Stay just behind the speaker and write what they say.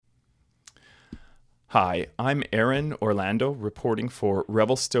Hi, I'm Aaron Orlando reporting for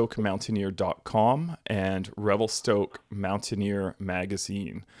RevelstokeMountaineer.com and Revelstoke Mountaineer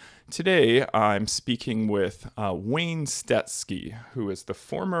Magazine. Today I'm speaking with Wayne Stetsky, who is the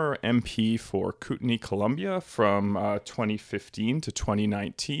former MP for Kootenay, Columbia from 2015 to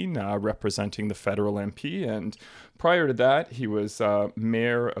 2019, representing the federal MP. And prior to that, he was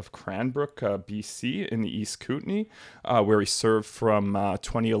mayor of Cranbrook, BC in the East Kootenay, where he served from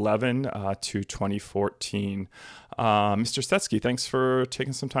 2011 to 2014. Mr. Stetsky, thanks for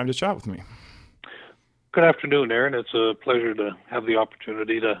taking some time to chat with me. Good afternoon, Aaron. It's a pleasure to have the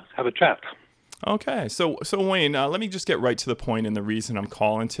opportunity to have a chat. Okay, so Wayne, let me just get right to the point and the reason I'm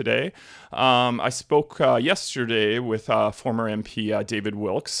calling today. I spoke yesterday with former MP David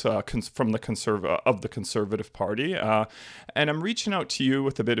Wilkes from the Conservative Party, and I'm reaching out to you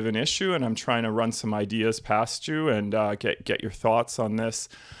with a bit of an issue, and I'm trying to run some ideas past you and get your thoughts on this.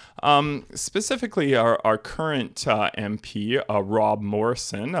 Specifically, our current MP, Rob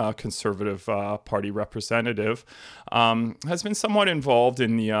Morrison, Conservative Party representative, has been somewhat involved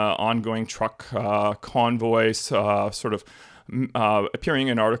in the ongoing truck convoys, sort of appearing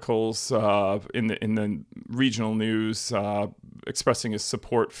in articles in the regional news, expressing his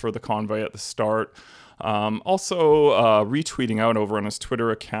support for the convoy at the start. Also retweeting out over on his Twitter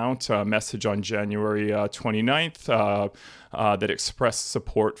account a message on January 29th that expressed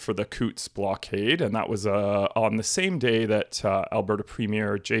support for the Coutts blockade. And that was on the same day that Alberta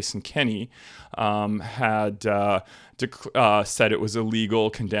Premier Jason Kenney had said it was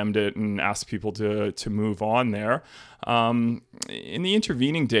illegal, condemned it, and asked people to move on there. In the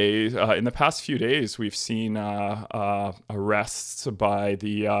intervening days, in the past few days, we've seen arrests by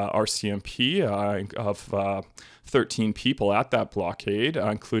the RCMP of 13 people at that blockade,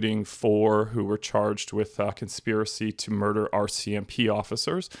 including 4 who were charged with conspiracy to murder RCMP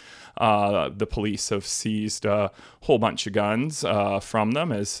officers. The police have seized a whole bunch of guns from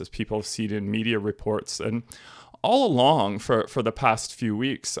them, as people have seen in media reports. And all along, for the past few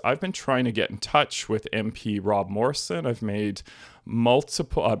weeks, I've been trying to get in touch with MP Rob Morrison. I've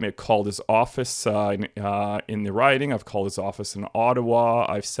called his office in the riding. I've called his office in Ottawa.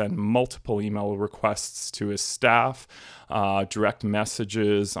 I've sent multiple email requests to his staff, direct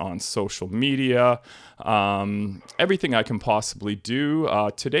messages on social media, everything I can possibly do.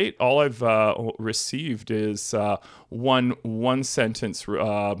 To date, all I've received is one sentence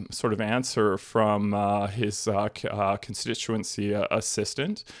sort of answer from his constituency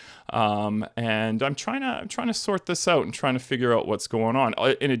assistant, and I'm trying to sort this out and trying to figure out what's going on.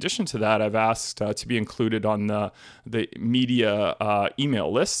 In addition to that, I've asked to be included on the media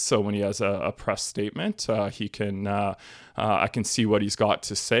email list, so when he has a press statement, he can. I can see what he's got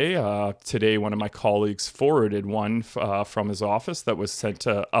to say. Today, one of my colleagues forwarded one from his office that was sent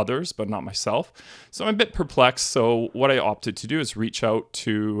to others, but not myself. So I'm a bit perplexed. So what I opted to do is reach out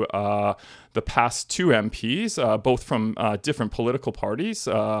to the past 2 MPs, both from different political parties,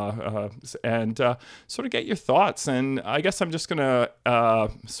 and sort of get your thoughts. And I guess I'm just going to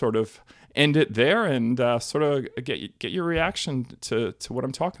sort of end it there and sort of get your reaction to what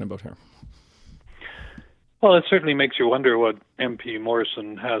I'm talking about here. Well, it certainly makes you wonder what MP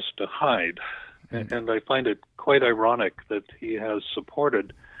Morrison has to hide. And I find it quite ironic that he has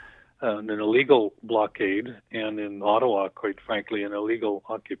supported an illegal blockade and in Ottawa, quite frankly, an illegal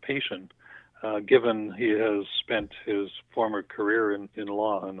occupation, given he has spent his former career in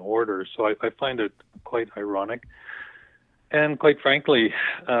law and order. So I find it quite ironic and, quite frankly,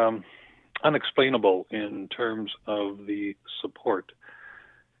 unexplainable in terms of the support.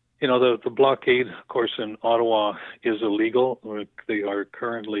 You know, the blockade, of course, in Ottawa is illegal. They are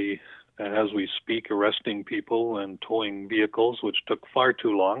currently, as we speak, arresting people and towing vehicles, which took far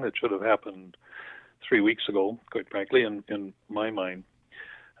too long. It should have happened 3 weeks ago, quite frankly, in my mind.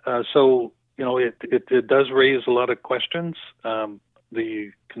 So, you know, it does raise a lot of questions.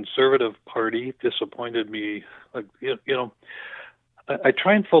 The Conservative Party disappointed me. You know, I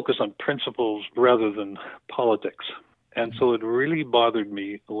try and focus on principles rather than politics. And so it really bothered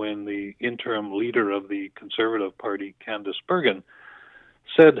me when the interim leader of the Conservative Party, Candice Bergen,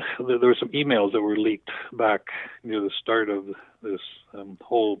 said that there were some emails that were leaked back near the start of this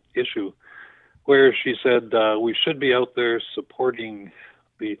whole issue, where she said we should be out there supporting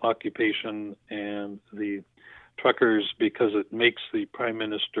the occupation and the truckers because it makes the Prime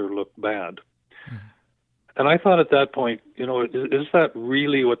Minister look bad. Mm-hmm. And I thought at that point, you know, is that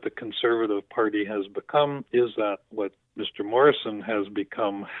really what the Conservative Party has become? Is that what Mr. Morrison has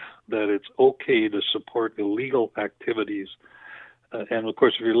become, that it's okay to support illegal activities? And of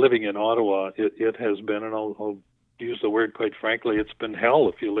course, if you're living in Ottawa, it has been, and I'll use the word quite frankly, it's been hell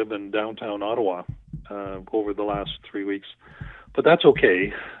if you live in downtown Ottawa. over the last 3 weeks. But that's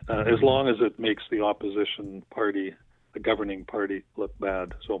okay, as long as it makes the opposition party, the governing party, look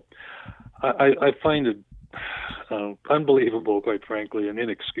bad. So I find it unbelievable, quite frankly, and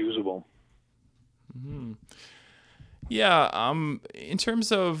inexcusable. Mm-hmm. Yeah, in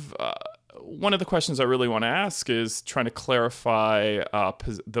terms of one of the questions I really want to ask is trying to clarify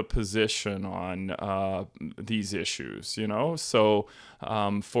the position on these issues. So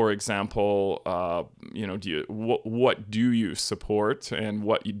for example, what do you support and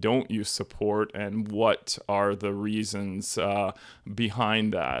what don't you support, and what are the reasons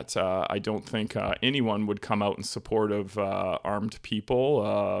behind that? I don't think anyone would come out in support of armed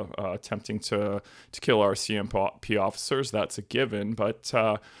people attempting to kill RCMP officers. That's a given, but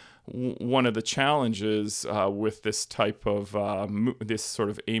one of the challenges with this type of this sort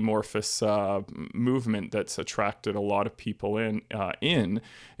of amorphous movement that's attracted a lot of people in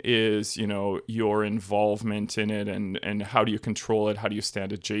is your involvement in it, and how do you control it? How do you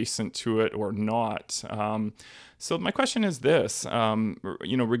stand adjacent to it or not? So my question is this,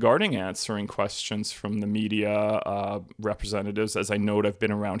 regarding answering questions from the media representatives. As I note, I've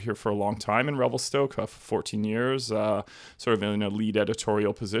been around here for a long time in Revelstoke, for 14 years, sort of in a lead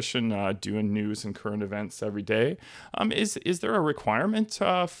editorial position, doing news and current events every day. Is there a requirement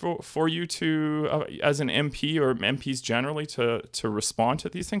for you to, as an MP or MPs generally, to respond to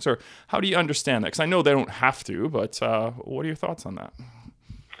these things? Or how do you understand that? Because I know they don't have to, but what are your thoughts on that?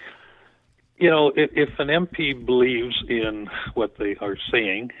 If an MP believes in what they are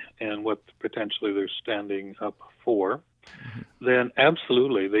saying and what potentially they're standing up for, then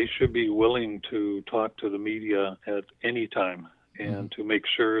absolutely they should be willing to talk to the media at any time and to make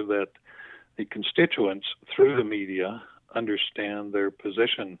sure that the constituents through the media understand their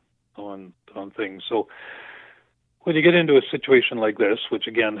position on things. So when you get into a situation like this, which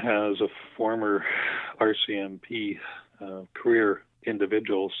again has a former RCMP career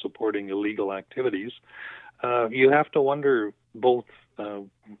individuals supporting illegal activities, you have to wonder both the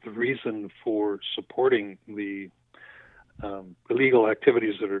reason for supporting the illegal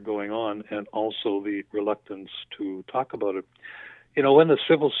activities that are going on and also the reluctance to talk about it. When the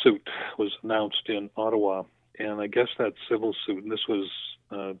civil suit was announced in Ottawa, and I guess that civil suit, and this was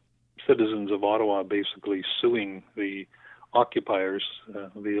citizens of Ottawa basically suing the occupiers,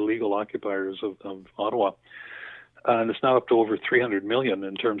 the illegal occupiers of Ottawa, and it's now up to over $300 million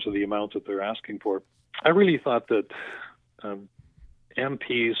in terms of the amount that they're asking for. I really thought that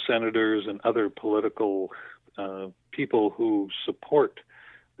MPs, senators, and other political people who support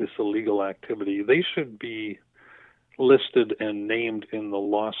this illegal activity, they should be listed and named in the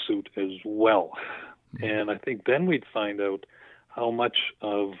lawsuit as well. And I think then we'd find out how much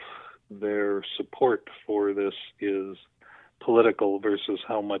of their support for this is political versus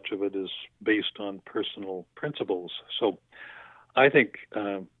how much of it is based on personal principles. So I think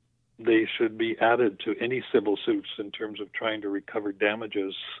they should be added to any civil suits in terms of trying to recover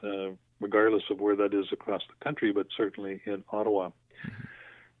damages, regardless of where that is across the country, but certainly in Ottawa.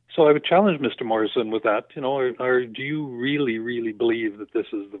 So I would challenge Mr. Morrison with that. Do you really, really believe that this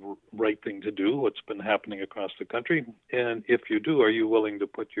is the right thing to do, what's been happening across the country? And if you do, are you willing to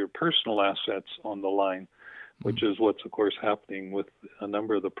put your personal assets on the line, which is what's, of course, happening with a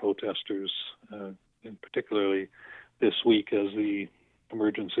number of the protesters, and particularly this week as the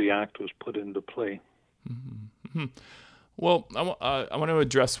Emergency Act was put into play. Mm-hmm. Well, I want to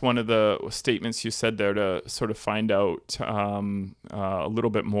address one of the statements you said there to sort of find out a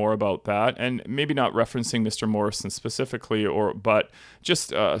little bit more about that, and maybe not referencing Mr. Morrison specifically, but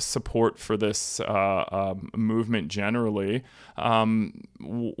just support for this movement generally.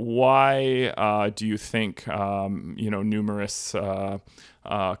 Why do you think numerous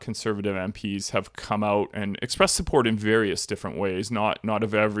conservative MPs have come out and expressed support in various different ways, not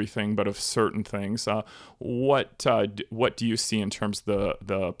of everything, but of certain things? What do you see in terms of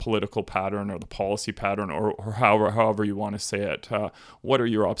the political pattern or the policy pattern, or however you want to say it? What are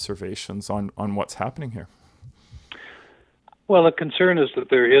your observations on what's happening here? Well, the concern is that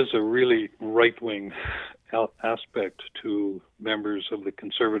there is a really right-wing aspect to members of the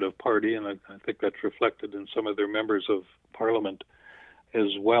Conservative Party, and I think that's reflected in some of their members of Parliament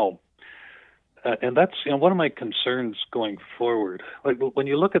as well. And that's one of my concerns going forward. Like, when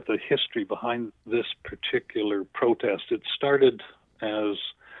you look at the history behind this particular protest, it started as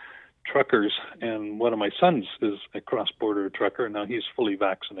truckers, and one of my sons is a cross-border trucker. Now he's fully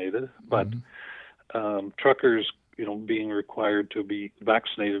vaccinated, but truckers, being required to be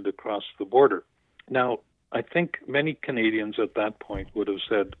vaccinated across the border. Now, I think many Canadians at that point would have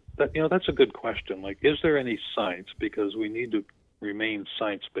said that, that's a good question. Like, is there any science? Because we need to remain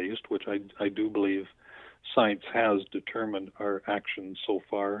science-based, which I do believe science has determined our actions so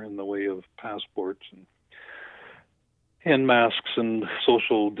far in the way of passports and masks and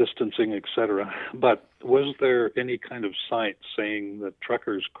social distancing, etc. But was there any kind of science saying that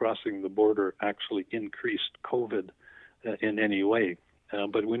truckers crossing the border actually increased COVID in any way?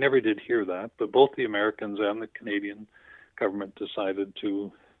 But we never did hear that. But both the Americans and the Canadian government decided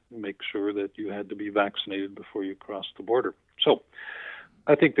to make sure that you had to be vaccinated before you crossed the border. So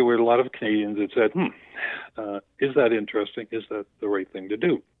I think there were a lot of Canadians that said, is that interesting? Is that the right thing to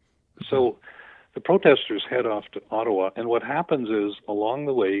do? So the protesters head off to Ottawa, and what happens is along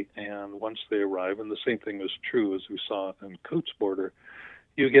the way, and once they arrive, and the same thing was true as we saw in Coutts border,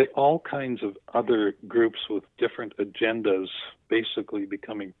 you get all kinds of other groups with different agendas basically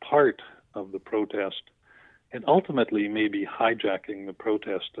becoming part of the protest and ultimately maybe hijacking the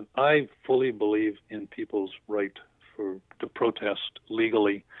protest. And I fully believe in people's right to protest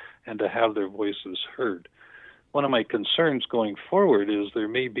legally and to have their voices heard. One of my concerns going forward is there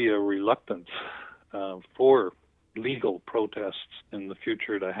may be a reluctance for legal protests in the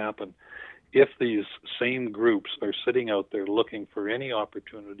future to happen if these same groups are sitting out there looking for any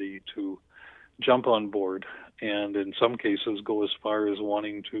opportunity to jump on board and in some cases go as far as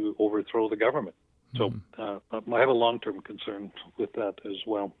wanting to overthrow the government. So I have a long-term concern with that as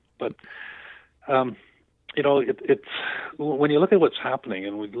well. But, it's when you look at what's happening,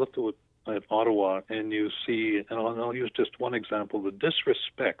 and we look at Ottawa, and you see, and I'll use just one example, the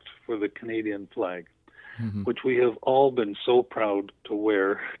disrespect for the Canadian flag, which we have all been so proud to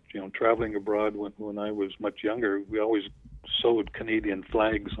wear. Traveling abroad when I was much younger, we always sewed Canadian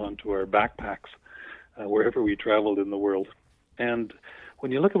flags onto our backpacks wherever we traveled in the world. And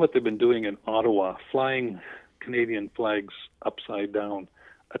when you look at what they've been doing in Ottawa, flying Canadian flags upside down,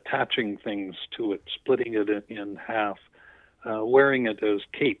 attaching things to it, splitting it in half, wearing it as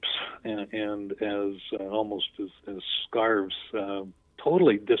capes and as almost as scarves,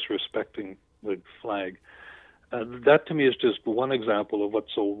 totally disrespecting the flag. That to me is just one example of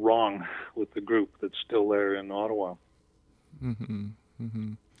what's so wrong with the group that's still there in Ottawa.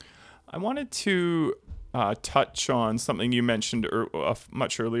 I wanted to touch on something you mentioned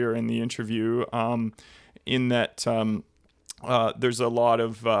much earlier in the interview, in that there's a lot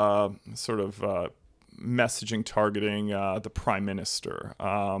of messaging targeting the Prime Minister.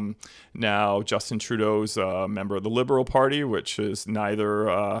 Now, Justin Trudeau's a member of the Liberal Party, which is neither,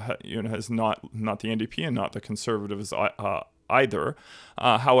 has not the NDP and not the Conservatives either.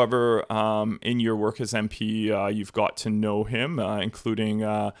 However, in your work as MP, you've got to know him,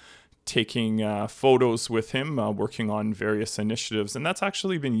 including taking photos with him, working on various initiatives. And that's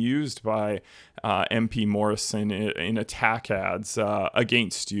actually been used by MP Morrison in attack ads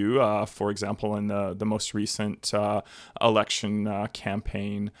against you, for example, in the most recent election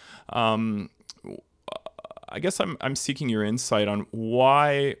campaign. I guess I'm seeking your insight on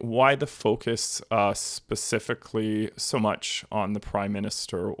why the focus specifically so much on the Prime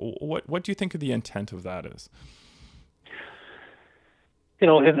Minister. What do you think of the intent of that is?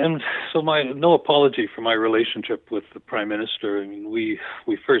 And so no apology for my relationship with the Prime Minister. I mean, we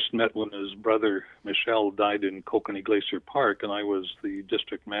first met when his brother Michel died in Kokanee Glacier Park, and I was the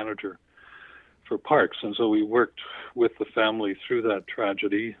district manager for parks. And so we worked with the family through that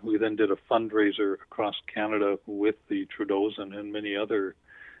tragedy. We then did a fundraiser across Canada with the Trudeaus and many other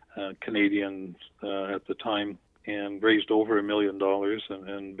Canadians at the time, and raised over $1 million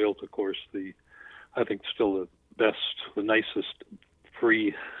and built, of course, I think still the best, the nicest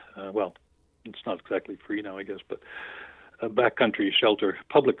free, it's not exactly free now, I guess, but a backcountry shelter,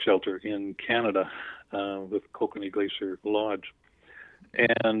 public shelter in Canada with Kokanee Glacier Lodge.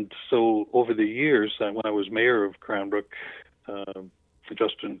 And so over the years, when I was mayor of Cranbrook,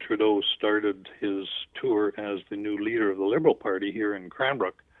 Justin Trudeau started his tour as the new leader of the Liberal Party here in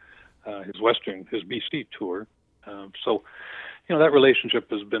Cranbrook, his BC tour. So, that relationship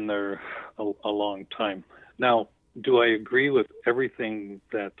has been there a long time. Now, do I agree with everything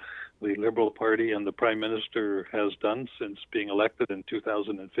that the Liberal Party and the Prime Minister has done since being elected in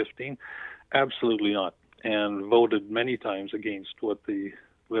 2015? Absolutely not. And voted many times against what the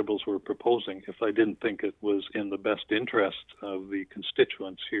Liberals were proposing if I didn't think it was in the best interest of the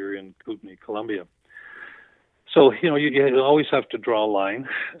constituents here in Kootenay, Columbia. So, you always have to draw a line.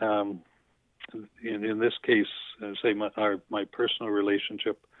 In this case, say my personal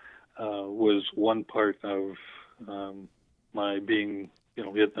relationship was one part of my being,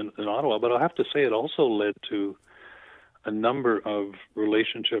 in Ottawa, but I'll have to say it also led to a number of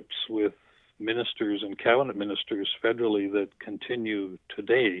relationships with ministers and cabinet ministers federally that continue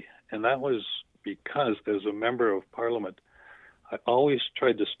today. And that was because as a member of Parliament, I always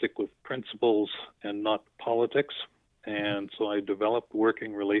tried to stick with principles and not politics. And so I developed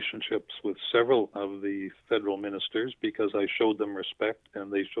working relationships with several of the federal ministers because I showed them respect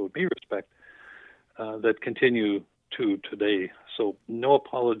and they showed me respect that continue to today. So no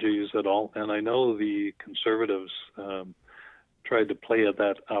apologies at all. And I know the Conservatives tried to play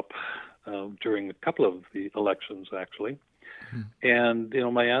that up during a couple of the elections, actually. Mm-hmm.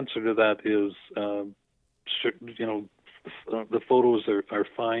 And, my answer to that is, the photos are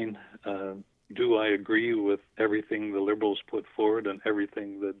fine. Do I agree with everything the Liberals put forward and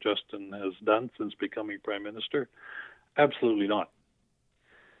everything that Justin has done since becoming Prime Minister? Absolutely not.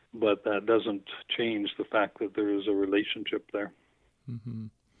 But that doesn't change the fact that there is a relationship there. Mm-hmm.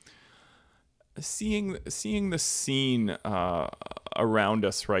 Seeing the scene around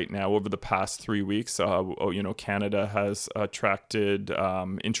us right now over the past 3 weeks, Canada has attracted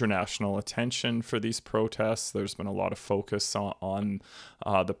international attention for these protests. There's been a lot of focus on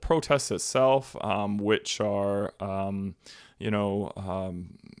the protests itself, which are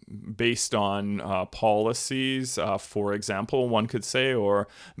based on policies, for example, one could say, or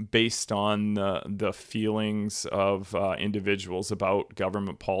based on the feelings of individuals about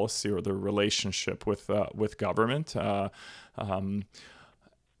government policy or their relationship with government.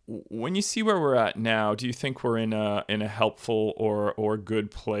 When you see where we're at now, do you think we're in a helpful or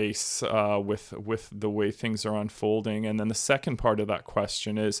good place with the way things are unfolding? And then the second part of that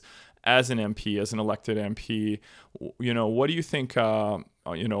question is, as an MP, as an elected MP, what do you think all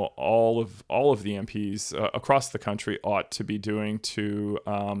of the MPs across the country ought to be doing to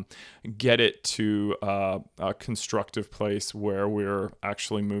get it to a constructive place where we're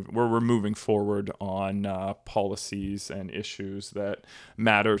actually moving forward on policies and issues that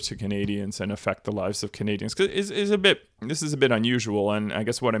matter to Canadians and affect the lives of Canadians? Because this is a bit unusual, and I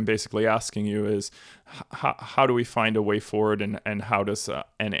guess what I'm basically asking you is how do we find a way forward, and how does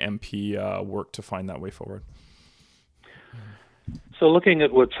an MP work to find that way forward? So looking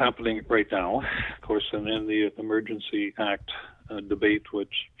at what's happening right now, of course, and in the Emergency Act debate,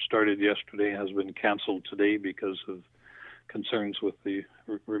 which started yesterday, has been canceled today because of concerns with the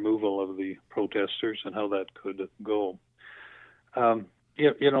removal of the protesters and how that could go. I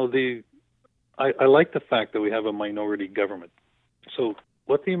like the fact that we have a minority government. So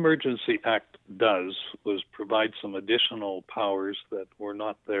what the Emergency Act does was provide some additional powers that were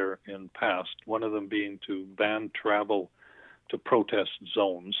not there in past, one of them being to ban travel to protest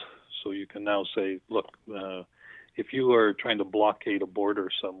zones. So you can now say, look, if you are trying to blockade a border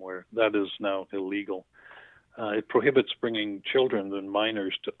somewhere, that is now illegal. It prohibits bringing children and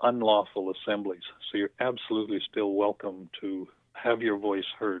minors to unlawful assemblies. So you're absolutely still welcome to have your voice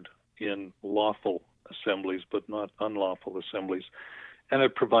heard in lawful assemblies, but not unlawful assemblies. And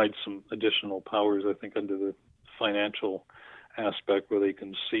it provides some additional powers, I think, under the financial aspect where they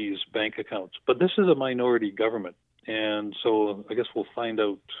can seize bank accounts. But this is a minority government. And so I guess we'll find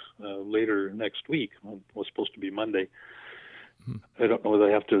out later next week. It was supposed to be Monday. I don't know whether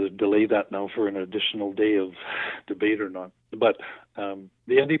I have to delay that now for an additional day of debate or not. But the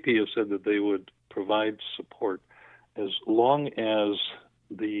NDP has said that they would provide support as long as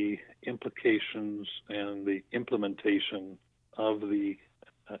the implications and the implementation of the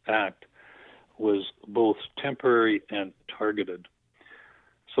act was both temporary and targeted.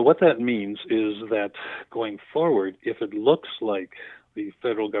 So what that means is that going forward, if it looks like the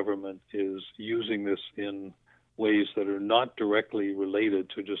federal government is using this in ways that are not directly related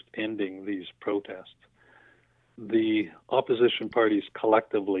to just ending these protests, the opposition parties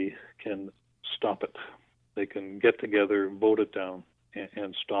collectively can stop it. They can get together, vote it down,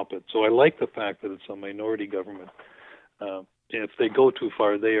 and stop it. So I like the fact that it's a minority government. If they go too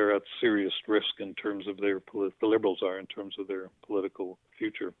far, they are at serious risk in terms of the Liberals are in terms of their political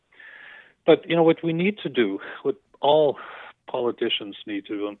future. But, what we need to do, what all politicians need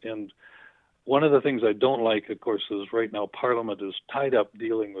to do, and one of the things I don't like, of course, is right now Parliament is tied up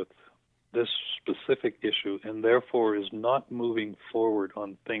dealing with this specific issue and therefore is not moving forward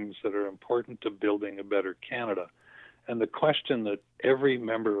on things that are important to building a better Canada. And the question that every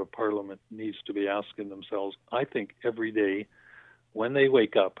member of Parliament needs to be asking themselves, I think, every day when they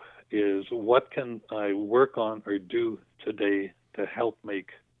wake up is, what can I work on or do today to help make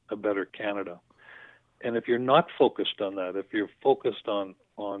a better Canada? And if you're not focused on that, if you're focused on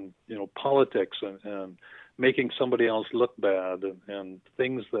politics and making somebody else look bad and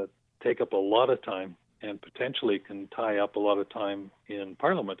things that take up a lot of time and potentially can tie up a lot of time in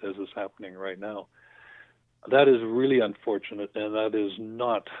Parliament, as is happening right now, that is really unfortunate, and that is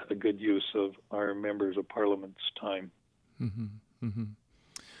not a good use of our members of Parliament's time. Mm-hmm. Mm-hmm.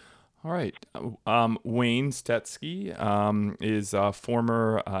 All right. Wayne Stetsky is a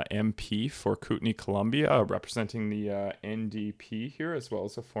former MP for Kootenay, Columbia, representing the NDP here, as well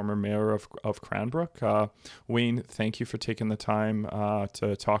as a former mayor of Cranbrook. Wayne, thank you for taking the time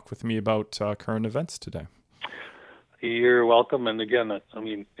to talk with me about current events today. You're welcome. And again, I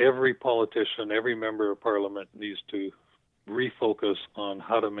mean, every politician, every member of parliament needs to refocus on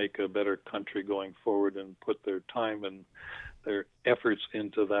how to make a better country going forward and put their time and their efforts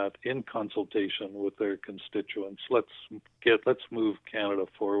into that in consultation with their constituents. Let's move Canada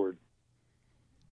forward.